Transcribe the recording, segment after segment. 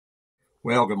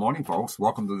Well, good morning, folks.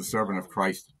 Welcome to the Servant of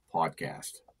Christ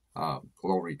podcast.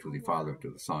 Glory to the Father,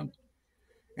 to the Son,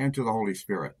 and to the Holy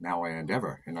Spirit, now and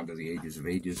ever, and under the ages of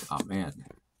ages. Amen.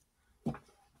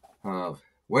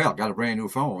 Well, got a brand new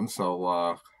phone,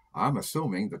 so I'm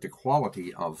assuming that the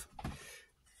quality of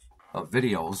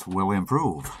videos will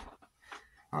improve.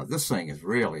 This thing is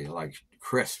really like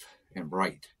crisp and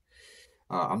bright.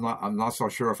 I'm not so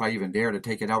sure if I even dare to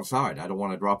take it outside. I don't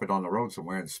want to drop it on the road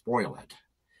somewhere and spoil it.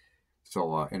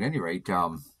 So, at any rate,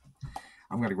 I'm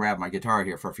going to grab my guitar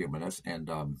here for a few minutes and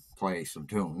play some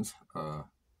tunes.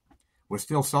 We're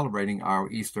still celebrating our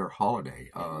Easter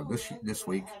holiday. This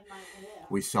week,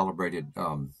 we celebrated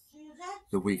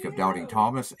the week of Doubting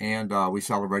Thomas, and we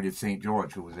celebrated St.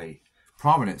 George, who was a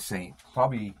prominent saint.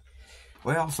 Probably,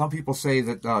 well, some people say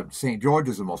that St. George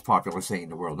is the most popular saint in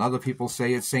the world. And other people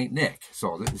say it's St. Nick.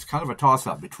 So it's kind of a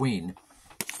toss-up between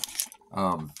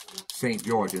St.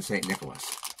 George and St.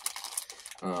 Nicholas.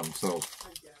 So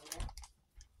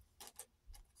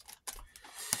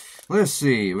let's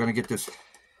see. We're going to get this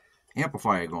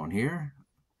amplifier going here.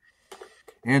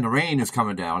 And the rain is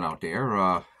coming down out there.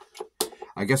 I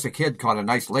guess a kid caught a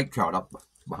nice lake trout up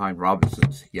behind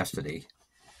Robinson's yesterday.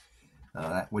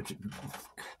 Which,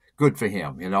 good for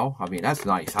him, you know. I mean, that's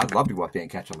nice. I'd love to go up there and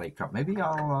catch a lake trout. Maybe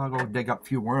I'll go dig up a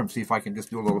few worms, see if I can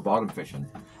just do a little bottom fishing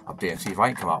up there and see if I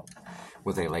can come out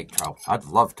with a lake trout. I'd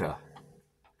love to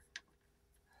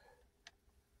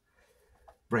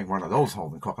bring one of those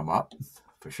home and cook them up.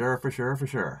 For sure, for sure, for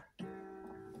sure.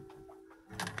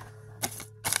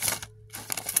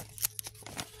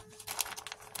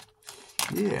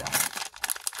 Yeah.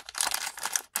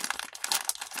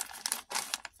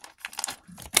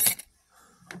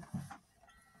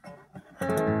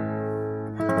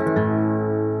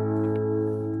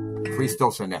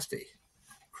 Christos Anesti.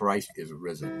 Christ is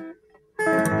risen.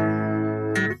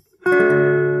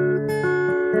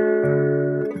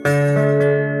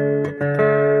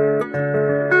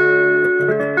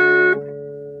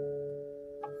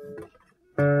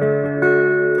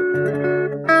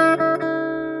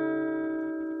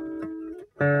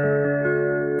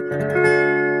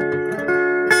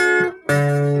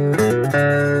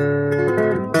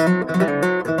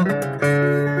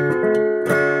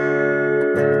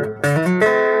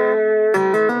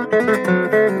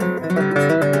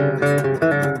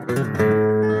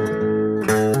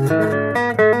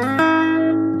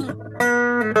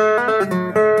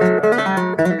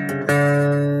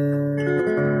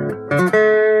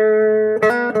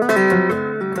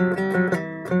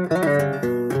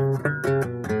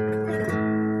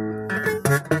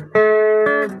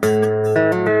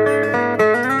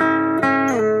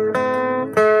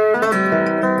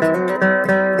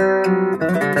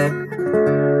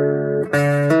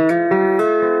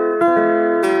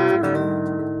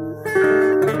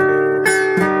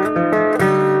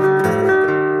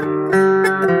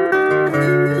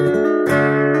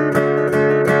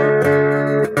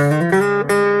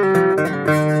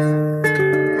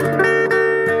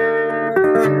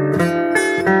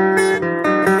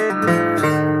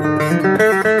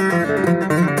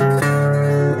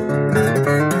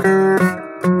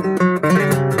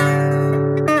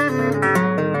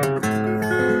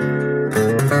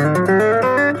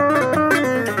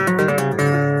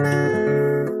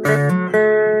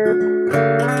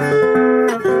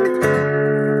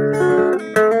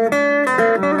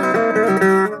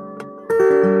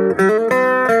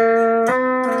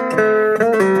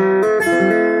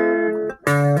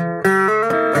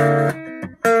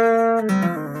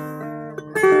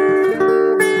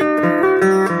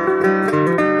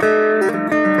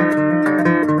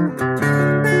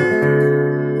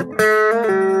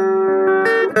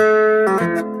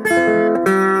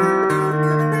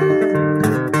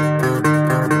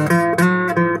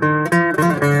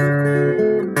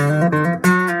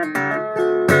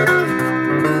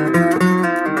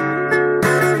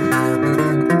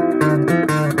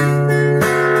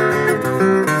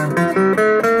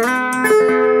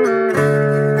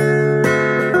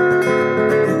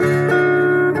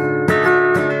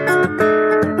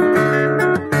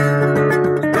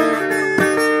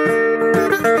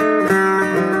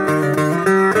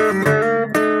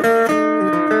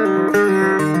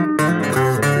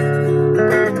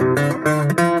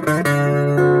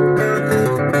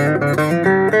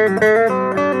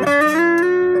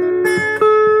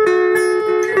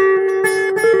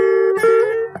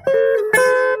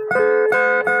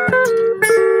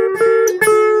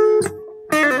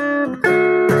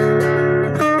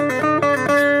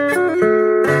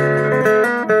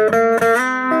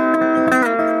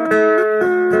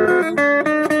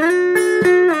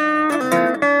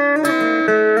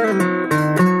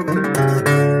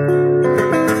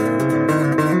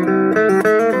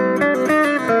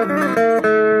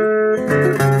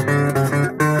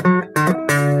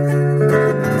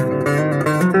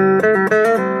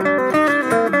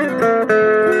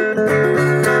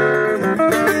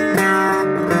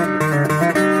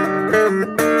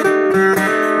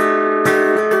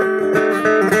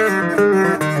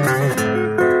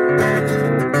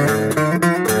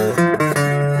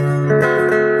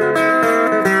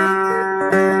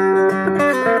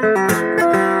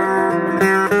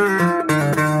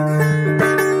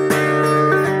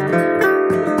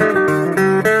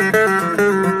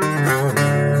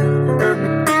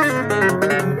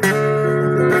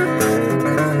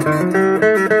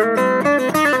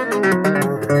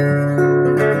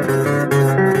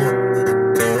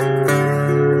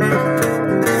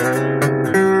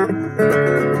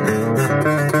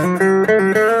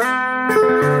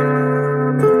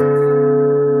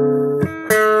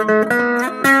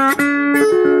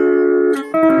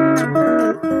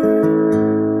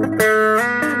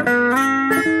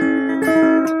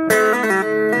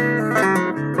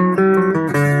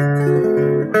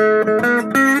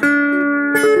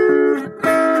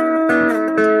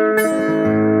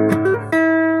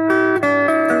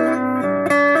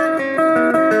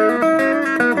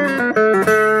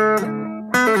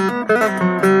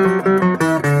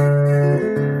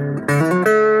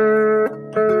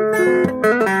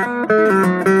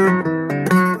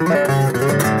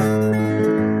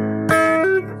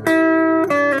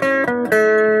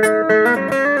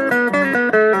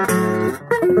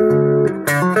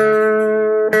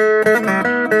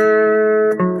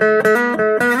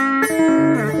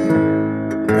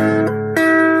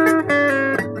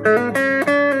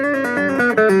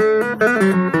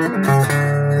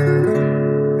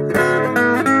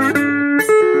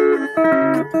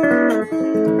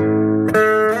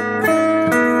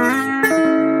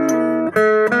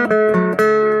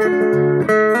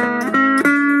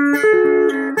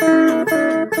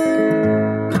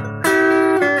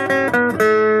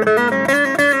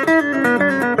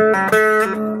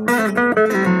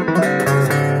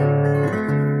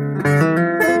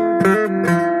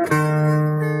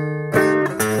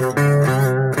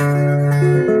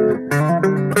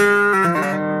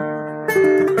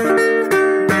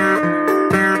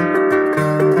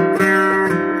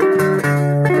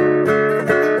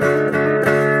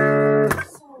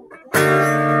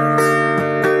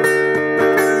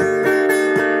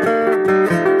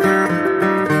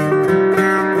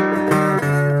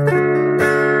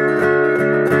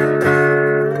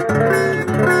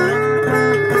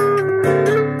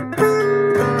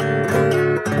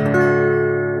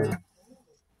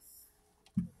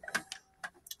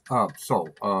 So,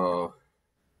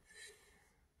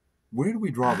 where do we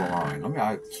draw the line? I mean,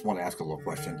 I just want to ask a little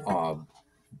question.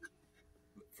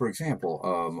 For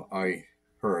example, I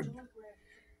heard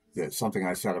that something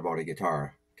I said about a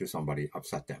guitar to somebody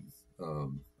upset them.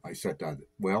 I said,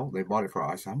 well, they bought it for,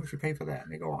 I said, how much you pay for that?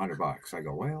 And they go, $100. I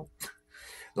go, well,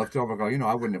 looked over, go,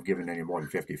 I wouldn't have given any more than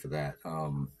 50 for that.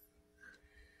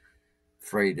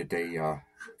 Afraid that they got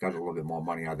a little bit more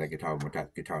money out of that guitar than what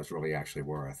that guitar is really actually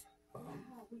worth.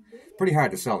 Pretty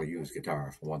hard to sell a used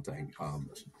guitar, for one thing.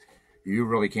 You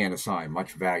really can't assign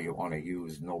much value on a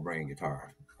used no-brain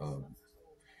guitar.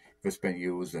 If it's been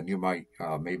used, then you might,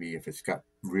 maybe if it's got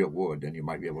real wood, then you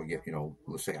might be able to get,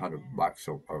 let's say $100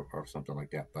 or something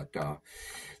like that. But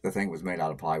the thing was made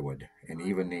out of plywood, and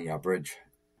even the bridge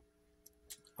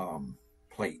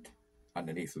plate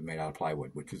underneath was made out of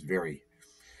plywood, which is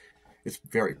it's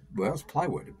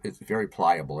plywood. It's very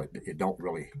pliable. It don't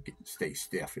really stay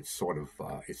stiff. It's sort of,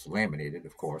 it's laminated,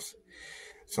 of course.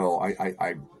 So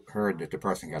I heard that the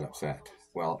person got upset.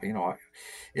 Well,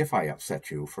 if I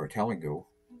upset you for telling you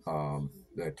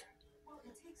that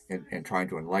and trying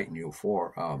to enlighten you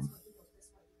for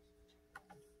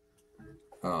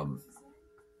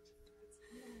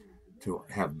to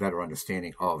have better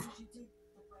understanding of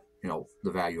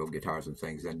the value of guitars and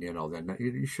things, then then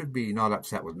you should be not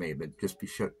upset with me, but just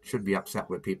should be upset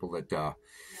with people that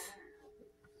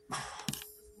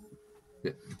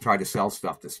that try to sell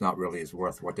stuff that's not really as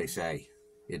worth what they say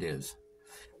it is.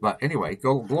 But anyway,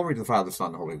 glory to the Father, the Son,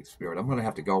 and the Holy Spirit. I'm going to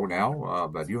have to go now,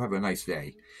 but you have a nice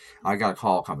day. I got a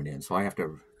call coming in, so I have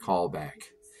to call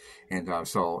back. And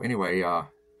so anyway,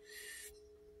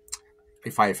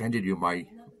 if I offended you, my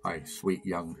sweet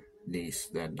young niece,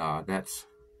 then that's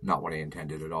not what I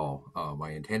intended at all. I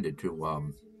intended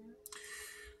to,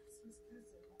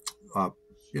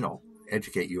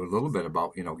 educate you a little bit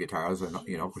about, guitars, and,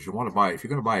 because you want to buy, if you're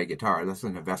going to buy a guitar, that's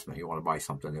an investment. You want to buy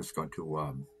something that's going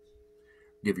to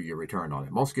give you your return on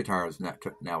it. Most guitars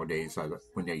nowadays,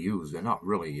 when they're used, they're not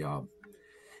really,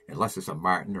 unless it's a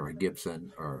Martin or a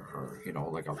Gibson or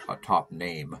like a top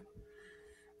name,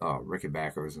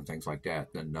 Rickenbackers and things like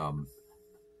that, then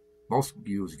most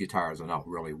used guitars are not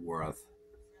really worth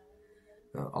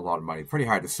a lot of money. Pretty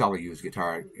hard to sell a used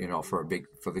guitar, for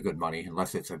the good money,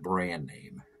 unless it's a brand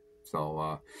name.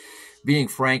 So, being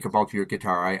frank about your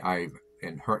guitar,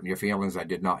 and hurting your feelings, I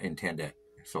did not intend it.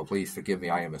 So please forgive me.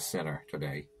 I am a sinner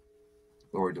today.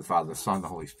 Glory to the Father, the Son, and the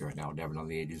Holy Spirit, now and ever, and on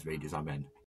the ages of ages. Amen.